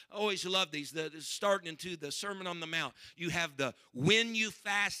out. I always love these. Starting into the Sermon on the Mount, you have the when you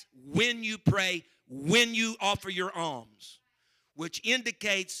fast, when you pray, when you offer your alms, which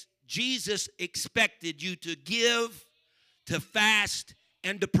indicates Jesus expected you to give, to fast,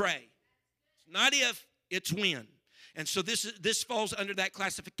 and to pray. It's not if, it's when. And so this falls under that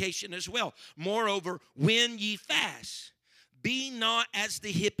classification as well. Moreover, when ye fast, be not as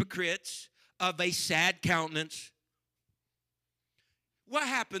the hypocrites of a sad countenance. What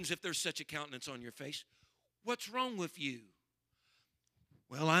happens if there's such a countenance on your face? What's wrong with you?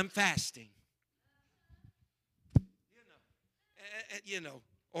 Well, I'm fasting.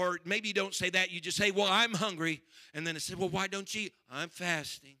 Or maybe you don't say that. You just say, well, I'm hungry. And then it said, well, why don't you eat? I'm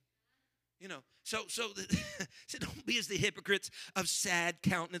fasting. So don't be as the hypocrites of sad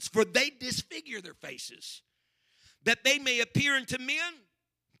countenance, for they disfigure their faces. that they may appear unto men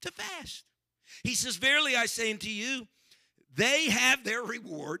to fast. He says, verily I say unto you, they have their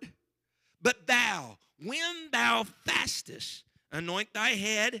reward. But thou, when thou fastest, anoint thy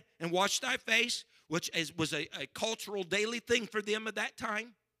head and wash thy face, which was a cultural daily thing for them at that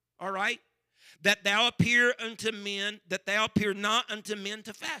time, all right? That thou appear unto men, that thou appear not unto men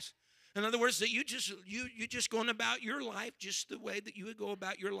to fast. In other words, that you just going about your life just the way that you would go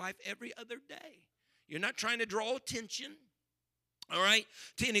about your life every other day. You're not trying to draw attention, all right,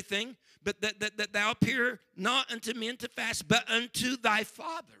 to anything, but that thou appear not unto men to fast, but unto thy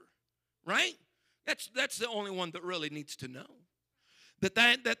Father, right? That's the only one that really needs to know. That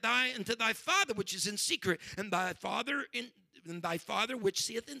thy unto thy Father which is in secret, and thy Father which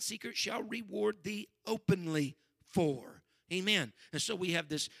seeth in secret shall reward thee openly for. Amen. And so we have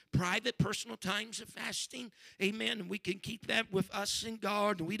this private, personal times of fasting. Amen. And we can keep that with us and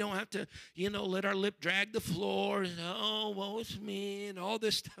God. And we don't have to, let our lip drag the floor. And, oh, woe is me. And all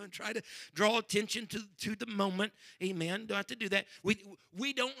this stuff. And try to draw attention to the moment. Amen. Don't have to do that.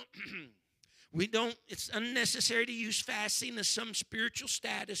 We don't... We don't, it's unnecessary to use fasting as some spiritual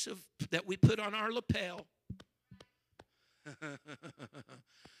status that we put on our lapel.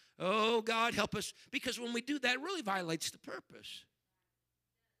 Oh, God, help us. Because when we do that, it really violates the purpose.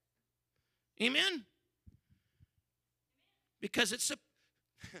 Amen? Because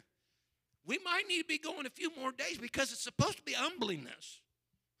we might need to be going a few more days because it's supposed to be humblingness.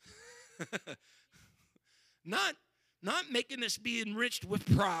 Not making us be enriched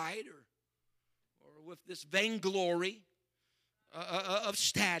with pride or with this vainglory of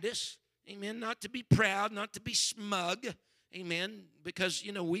status. Amen. Not to be proud, not to be smug. Amen. Because,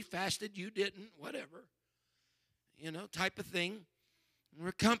 we fasted, you didn't, whatever. Type of thing. We're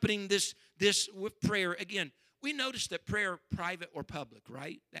accompanying this with prayer. Again, we notice that prayer, private or public,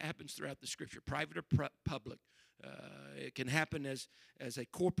 right? That happens throughout the Scripture, private or public. It can happen as a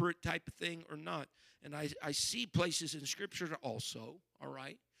corporate type of thing or not. And I see places in Scripture also, all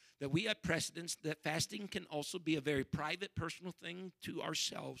right, that we have precedents that fasting can also be a very private, personal thing to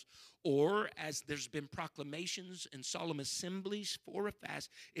ourselves. Or as there's been proclamations and solemn assemblies for a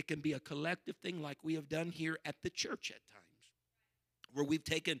fast, it can be a collective thing like we have done here at the church at times, where we've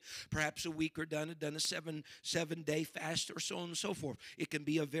taken perhaps a week or done a seven-day fast or so on and so forth. It can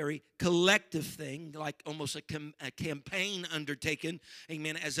be a very collective thing, like almost a campaign undertaken,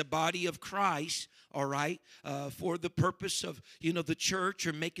 amen, as a body of Christ, all right, for the purpose of, the church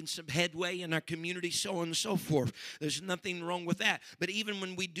or making some headway in our community, so on and so forth. There's nothing wrong with that. But even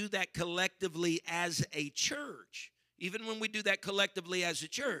when we do that collectively as a church,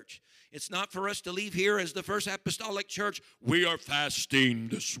 it's not for us to leave here as the First Apostolic Church. We are fasting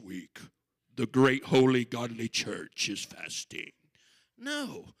this week. The great, holy, godly church is fasting.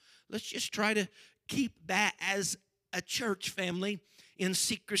 No, let's just try to keep that as a church family in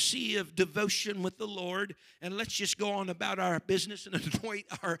secrecy of devotion with the Lord, and let's just go on about our business and anoint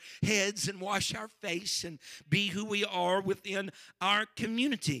our heads and wash our face and be who we are within our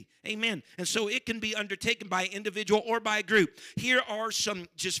community. Amen. And so it can be undertaken by an individual or by a group. Here are some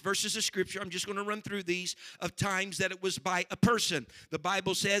just verses of Scripture. I'm just going to run through these of times that it was by a person. The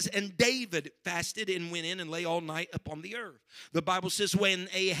Bible says, and David fasted and went in and lay all night upon the earth. The Bible says when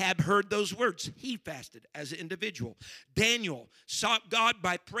Ahab heard those words, he fasted as an individual. Daniel sought God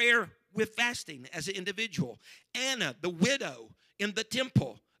by prayer with fasting as an individual. Anna, the widow in the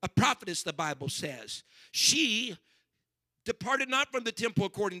temple, a prophetess, the Bible says, she departed not from the temple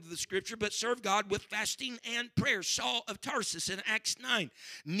according to the Scripture, but served God with fasting and prayer. Saul of Tarsus in Acts 9.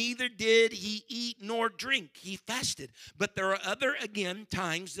 Neither did he eat nor drink. He fasted. But there are other, again,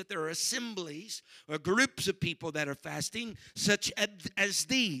 times that there are assemblies or groups of people that are fasting, such as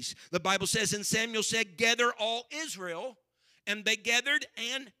these. The Bible says, and Samuel said, gather all Israel. And they gathered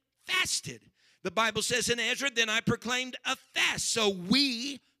and fasted. The Bible says in Ezra, then I proclaimed a fast. So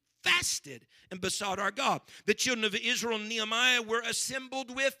we fasted and besought our God. The children of Israel and Nehemiah were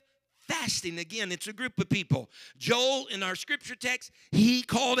assembled with fasting. Again, it's a group of people. Joel, in our scripture text, he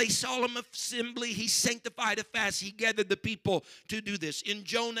called a solemn assembly. He sanctified a fast. He gathered the people to do this. In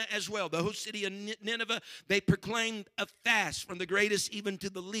Jonah as well, the whole city of Nineveh, they proclaimed a fast from the greatest even to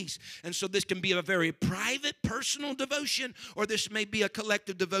the least. And so this can be a very private, personal devotion, or this may be a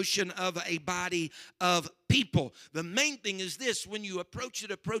collective devotion of a body of people. The main thing is this: when you approach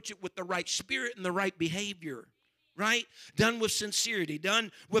it with the right spirit and the right behavior. Right? Done with sincerity,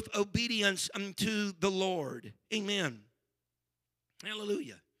 done with obedience unto the Lord. Amen.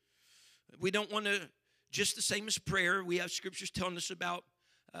 Hallelujah. We don't want to, just the same as prayer, we have scriptures telling us about,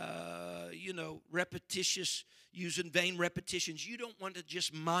 repetitious, using vain repetitions. You don't want to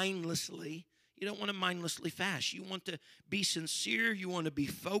just mindlessly, You don't want to mindlessly fast. You want to be sincere. You want to be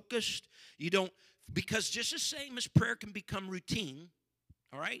focused. You don't, because just the same as prayer can become routine,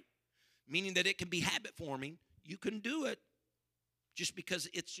 all right, meaning that it can be habit forming, you can do it just because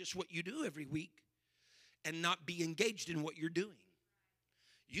it's just what you do every week and not be engaged in what you're doing.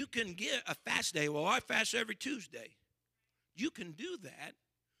 You can get a fast day. Well, I fast every Tuesday. You can do that,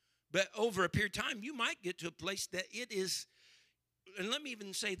 but over a period of time, you might get to a place that it is, and let me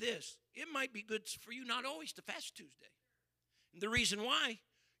even say this, it might be good for you not always to fast Tuesday. And the reason why,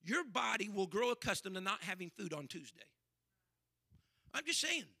 your body will grow accustomed to not having food on Tuesday. I'm just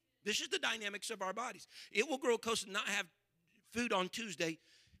saying, this is the dynamics of our bodies. It will grow accustomed to not have food on Tuesday,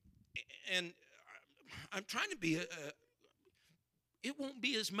 and I'm trying to be it won't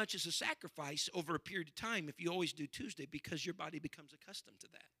be as much as a sacrifice over a period of time if you always do Tuesday, because your body becomes accustomed to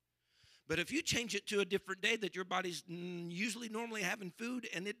that. But if you change it to a different day that your body's usually normally having food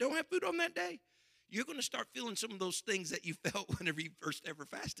and it don't have food on that day, you're going to start feeling some of those things that you felt whenever you first ever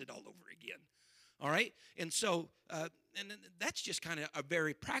fasted all over again. All right? And so, and that's just kind of a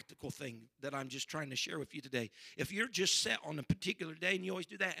very practical thing that I'm just trying to share with you today. If you're just set on a particular day and you always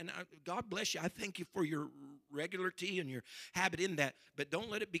do that, and God bless you, I thank you for your regularity and your habit in that, but don't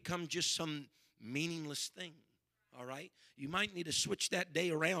let it become just some meaningless thing. All right? You might need to switch that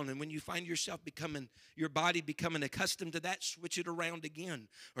day around, and when you find yourself your body becoming accustomed to that, switch it around again,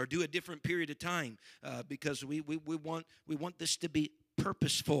 or do a different period of time, because we want this to be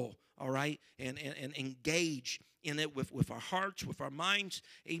purposeful, all right, and engage in it with our hearts, with our minds,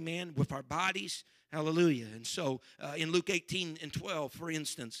 amen, with our bodies, hallelujah. And so in Luke 18:12, for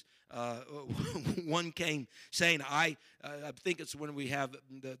instance, one came saying, I think it's when we have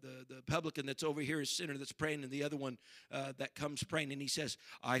the publican that's over here, a sinner that's praying, and the other one that comes praying, and he says,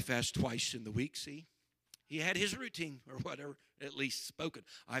 I fast twice in the week. See, he had his routine, or whatever, at least spoken.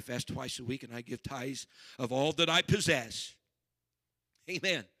 I fast twice a week, and I give tithes of all that I possess.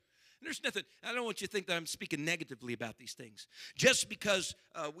 Amen. There's nothing, I don't want you to think that I'm speaking negatively about these things. Just because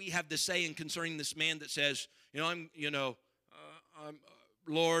we have the saying concerning this man that says, I'm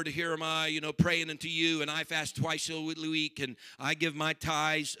Lord, here am I, praying unto you, and I fast twice a week, and I give my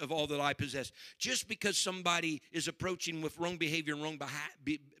tithes of all that I possess. Just because somebody is approaching with wrong behavior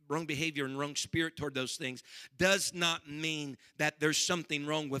and wrong spirit toward those things does not mean that there's something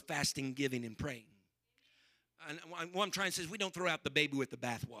wrong with fasting, giving, and praying. And what I'm trying to say is we don't throw out the baby with the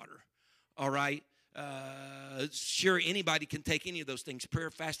bathwater, all right? Sure, anybody can take any of those things,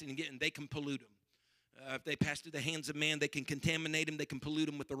 prayer, fasting, and giving, they can pollute them. If they pass through the hands of man, they can contaminate them. They can pollute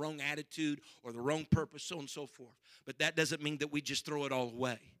them with the wrong attitude or the wrong purpose, so on and so forth. But that doesn't mean that we just throw it all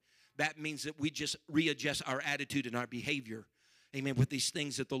away. That means that we just readjust our attitude and our behavior, amen, with these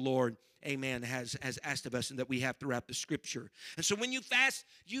things that the Lord, amen, has asked of us and that we have throughout the Scripture. And so when you fast,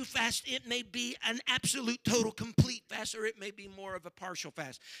 it may be an absolute, total, complete fast, or it may be more of a partial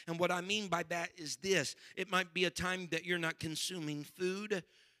fast. And what I mean by that is this. It might be a time that you're not consuming food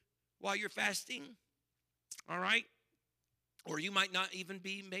while you're fasting. All right? Or you might not even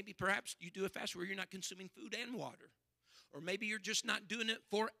be, maybe perhaps you do a fast where you're not consuming food and water. Or maybe you're just not doing it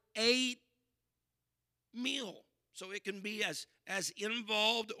for a meal. So it can be as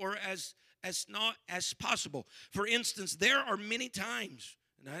involved or as not as possible. For instance, there are many times,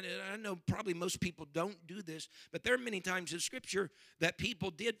 and I know probably most people don't do this, but there are many times in Scripture that people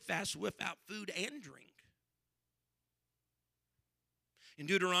did fast without food and drink. In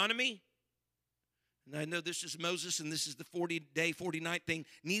Deuteronomy, and I know this is Moses, and this is the 40-day, 40-night thing.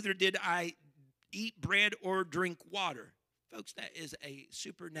 Neither did I eat bread or drink water. Folks, that is a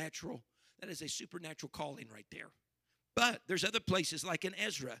supernatural calling right there. But there's other places like in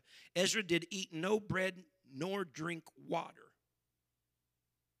Ezra. Ezra did eat no bread nor drink water.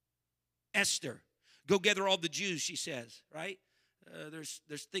 Esther, go gather all the Jews, she says, right? There's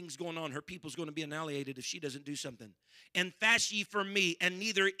things going on. Her people's going to be annihilated if she doesn't do something. And fast ye for me, and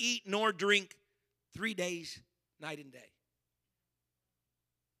neither eat nor drink 3 days, night and day.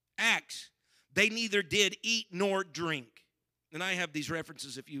 Acts, they neither did eat nor drink. And I have these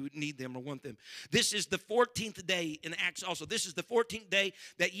references if you need them or want them. This is the 14th day in Acts also. This is the 14th day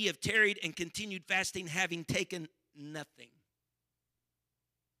that ye have tarried and continued fasting, having taken nothing.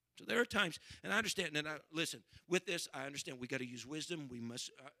 So there are times, and I understand, and listen, with this, I understand we got to use wisdom. We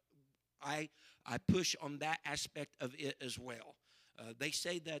must, I push on that aspect of it as well. They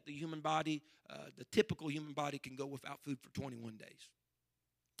say that the human body, the typical human body can go without food for 21 days.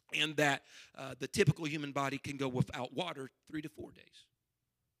 And that the typical human body can go without water 3 to 4 days.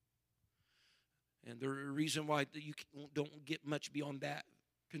 And the reason why you don't get much beyond that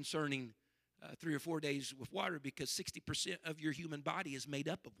concerning 3 or 4 days with water, because 60% of your human body is made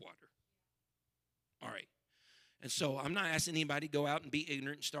up of water. All right. And so I'm not asking anybody to go out and be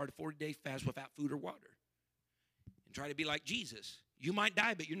ignorant and start a 40-day fast without food or water and try to be like Jesus. You might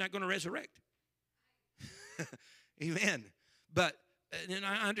die, but you're not going to resurrect. Amen. But and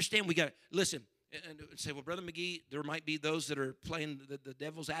I understand we got to listen and say, well, Brother McGee, there might be those that are playing the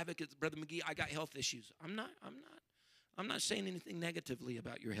devil's advocate. Brother McGee, I got health issues. I'm not saying anything negatively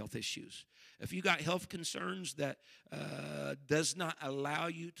about your health issues. If you got health concerns that does not allow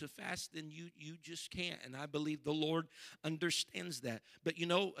you to fast, then you just can't. And I believe the Lord understands that. But,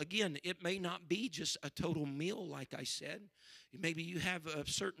 again, it may not be just a total meal, like I said. Maybe you have a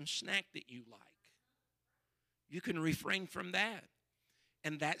certain snack that you like. You can refrain from that.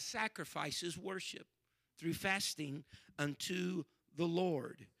 And that sacrifices worship through fasting unto the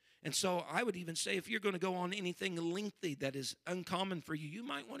Lord. And so I would even say if you're going to go on anything lengthy that is uncommon for you, you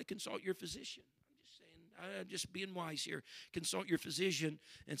might want to consult your physician. I'm just saying, I'm just being wise here. Consult your physician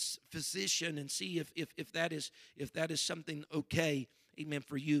and see if that is something okay, amen,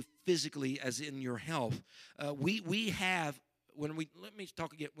 for you physically as in your health. We have, let me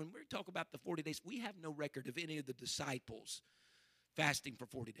talk again. When we talk about the 40 days, we have no record of any of the disciples fasting for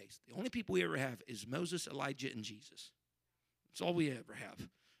 40 days. The only people we ever have is Moses, Elijah, and Jesus. That's all we ever have.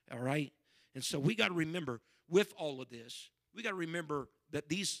 All right? And so we got to remember, with all of this, we got to remember that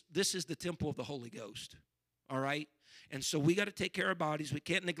this is the temple of the Holy Ghost. All right? And so we got to take care of our bodies. We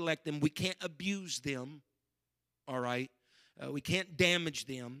can't neglect them. We can't abuse them. All right? We can't damage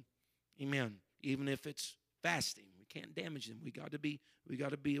them. Amen. Even if it's fasting, we can't damage them. We got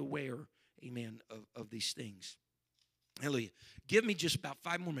to be aware, amen, of these things. Hallelujah. Give me just about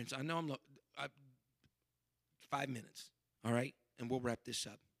 5 more minutes. I know 5 minutes. All right? And we'll wrap this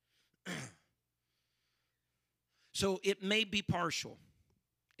up. So it may be partial.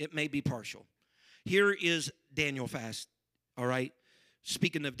 It may be partial. Here is Daniel fast. All right?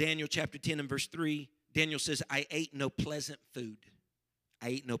 Speaking of Daniel chapter 10 and verse 3, Daniel says, I ate no pleasant food. I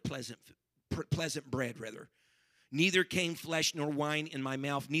ate no pleasant bread, rather. Neither came flesh nor wine in my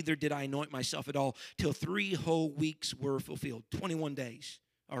mouth, neither did I anoint myself at all, till 3 whole weeks were fulfilled, 21 days.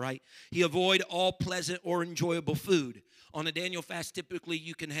 All right? He avoided all pleasant or enjoyable food. On a Daniel fast, typically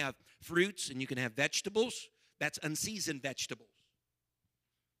you can have fruits and you can have vegetables. That's unseasoned vegetables.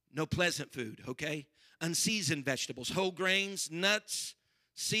 No pleasant food, okay? Unseasoned vegetables, whole grains, nuts,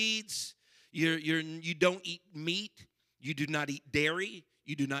 seeds. You don't eat meat. You do not eat dairy.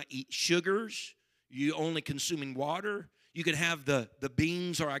 You do not eat sugars. You only consuming water. You can have the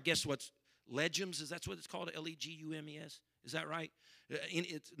beans, or I guess what's legumes. Is that what it's called? Legumes. Is that right?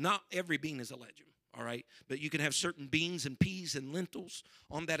 It's not every bean is a legume. All right, but you can have certain beans and peas and lentils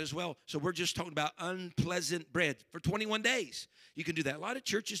on that as well. So we're just talking about unpleasant bread for 21 days. You can do that. A lot of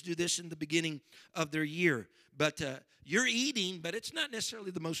churches do this in the beginning of their year. But you're eating, but it's not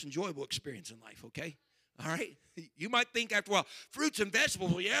necessarily the most enjoyable experience in life, okay? All right? You might think after a while, fruits and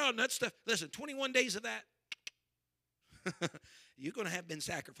vegetables, well, yeah, and that stuff. Listen, 21 days of that, you're going to have been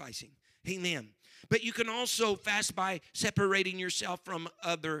sacrificing. Amen. But you can also fast by separating yourself from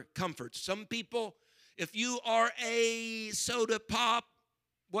other comforts. Some people, if you are a soda pop,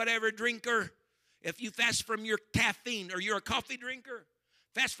 whatever drinker, if you fast from your caffeine, or you're a coffee drinker,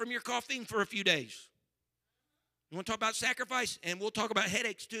 fast from your caffeine for a few days. You want to talk about sacrifice? And we'll talk about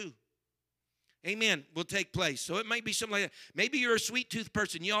headaches too. Amen. Will take place. So it might be something like that. Maybe you're a sweet tooth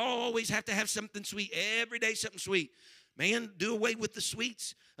person. You always have to have something sweet. Every day something sweet. Man, do away with the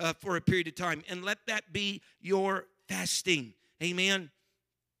sweets for a period of time. And let that be your fasting. Amen.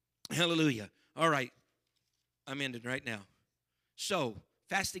 Hallelujah. All right. I'm ending right now. So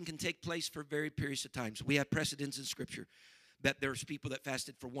fasting can take place for varied periods of times. We have precedents in Scripture that there's people that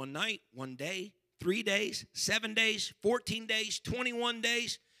fasted for 1 night, 1 day, 3 days, 7 days, 14 days, 21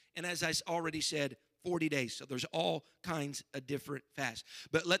 days. And as I already said, 40 days. So there's all kinds of different fasts.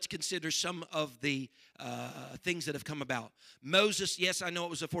 But let's consider some of the things that have come about. Moses, yes, I know it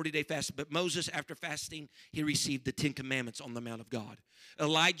was a 40-day fast, but Moses, after fasting, he received the 10 Commandments on the Mount of God.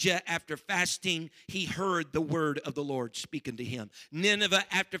 Elijah, after fasting, he heard the word of the Lord speaking to him. Nineveh,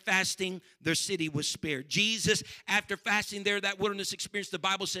 after fasting, their city was spared. Jesus, after fasting there, that wilderness experience, the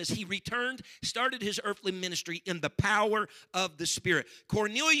Bible says he returned, started his earthly ministry in the power of the Spirit.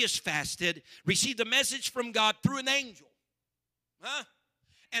 Cornelius fasted, received a message from God through an angel.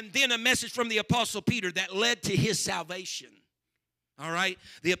 And then a message from the Apostle Peter that led to his salvation. All right?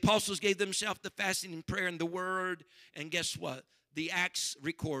 The apostles gave themselves to fasting and prayer and the word. And guess what? The Acts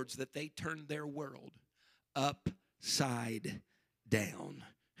records that they turned their world upside down.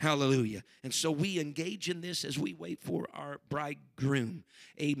 Hallelujah. And so we engage in this as we wait for our bridegroom.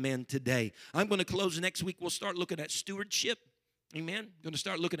 Amen today. I'm going to close next week. We'll start looking at stewardship. Amen. Going to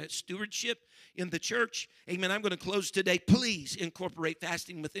start looking at stewardship in the church. Amen. I'm going to close today. Please incorporate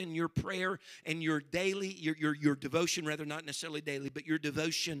fasting within your prayer and your daily, your devotion, rather, not necessarily daily, but your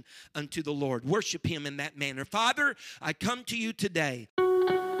devotion unto the Lord. Worship Him in that manner. Father, I come to you today.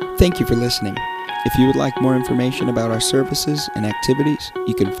 Thank you for listening. If you would like more information about our services and activities,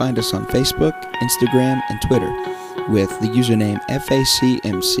 you can find us on Facebook, Instagram, and Twitter with the username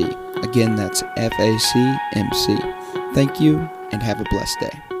FACMC. Again, that's FACMC. Thank you, and have a blessed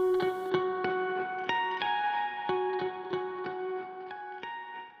day.